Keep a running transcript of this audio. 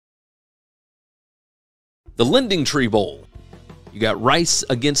The LendingTree Bowl. You got Rice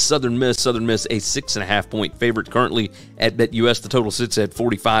against Southern Miss. Southern Miss, a 6.5-point favorite currently at BetUS. The total sits at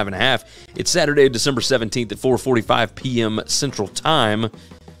 45.5. It's Saturday, December 17th at 4:45 p.m. Central Time.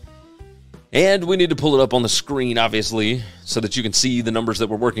 And we need to pull it up on the screen, obviously, so that you can see the numbers that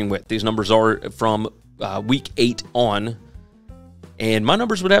we're working with. These numbers are from Week 8 on. And my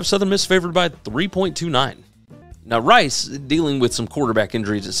numbers would have Southern Miss favored by 3.29. Now, Rice, dealing with some quarterback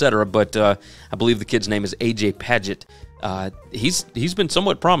injuries, etc., but I believe the kid's name is A.J. Padgett. He's been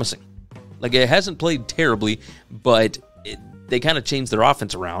somewhat promising. Like, it hasn't played terribly, but they kind of changed their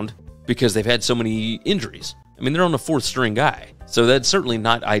offense around because they've had so many injuries. I mean, they're on a fourth-string guy, so that's certainly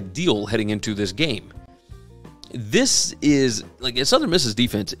not ideal heading into this game. This is, like, Southern Miss's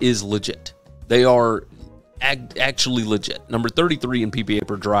defense is legit. They are actually legit. Number 33 in PPA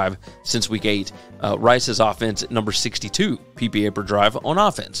per drive since Week 8. Rice's offense at number 62 PPA per drive on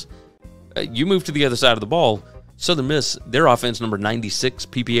offense. You move to the other side of the ball, Southern Miss, their offense, number 96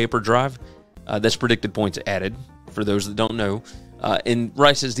 PPA per drive. That's predicted points added, for those that don't know. And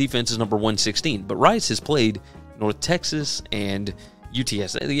Rice's defense is number 116. But Rice has played North Texas and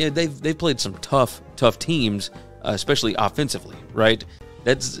UTS. They've played some tough teams, especially offensively, right?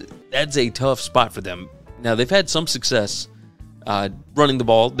 That's a tough spot for them. Now, they've had some success running the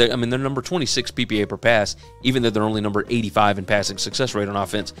ball. They're number 26 PPA per pass, even though they're only number 85 in passing success rate on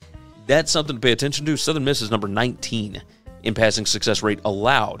offense. That's something to pay attention to. Southern Miss is number 19 in passing success rate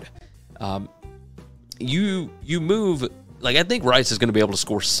allowed. You move, like, I think Rice is going to be able to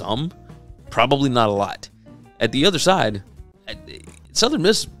score some, probably not a lot. At the other side, Southern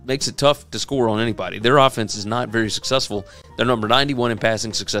Miss makes it tough to score on anybody. Their offense is not very successful. They're number 91 in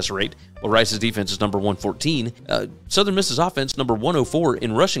passing success rate, while Rice's defense is number 114. Southern Miss's offense, number 104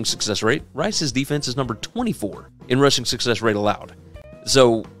 in rushing success rate. Rice's defense is number 24 in rushing success rate allowed.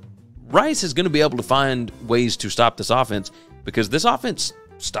 So Rice is going to be able to find ways to stop this offense because this offense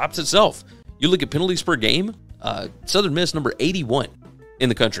stops itself. You look at penalties per game, Southern Miss number 81 in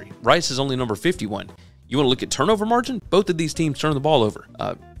the country. Rice is only number 51. You want to look at turnover margin? Both of these teams turn the ball over.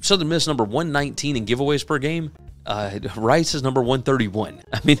 Southern Miss number 119 in giveaways per game. Rice is number 131.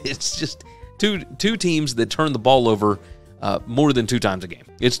 I mean, it's just two teams that turn the ball over more than 2 times a game.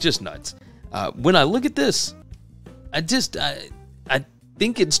 It's just nuts. When I look at this, I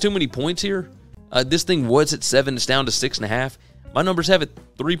think it's too many points here. This thing was at 7. It's down to 6.5. My numbers have it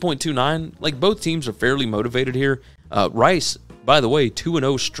 3.29. Like, both teams are fairly motivated here. Rice, by the way,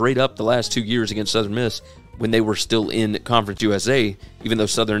 2-0 straight up the last 2 years against Southern Miss when they were still in Conference USA, even though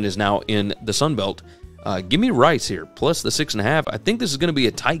Southern is now in the Sun Belt. Give me Rice here, plus the 6.5. I think this is going to be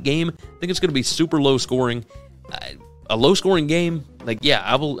a tight game. I think it's going to be super low scoring. A low scoring game, like, yeah,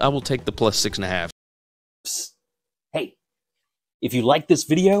 I will take the plus 6.5. Hey, if you like this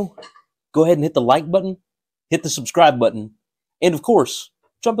video, go ahead and hit the like button, hit the subscribe button, and of course,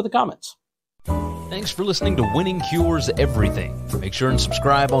 jump in the comments. Thanks for listening to Winning Cures Everything. Make sure and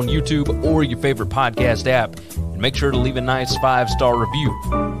subscribe on YouTube or your favorite podcast app. And make sure to leave a nice 5-star review.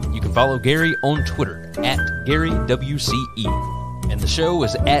 You can follow Gary on Twitter at GaryWCE. And the show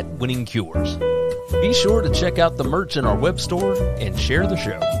is at Winning Cures. Be sure to check out the merch in our web store and share the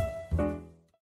show.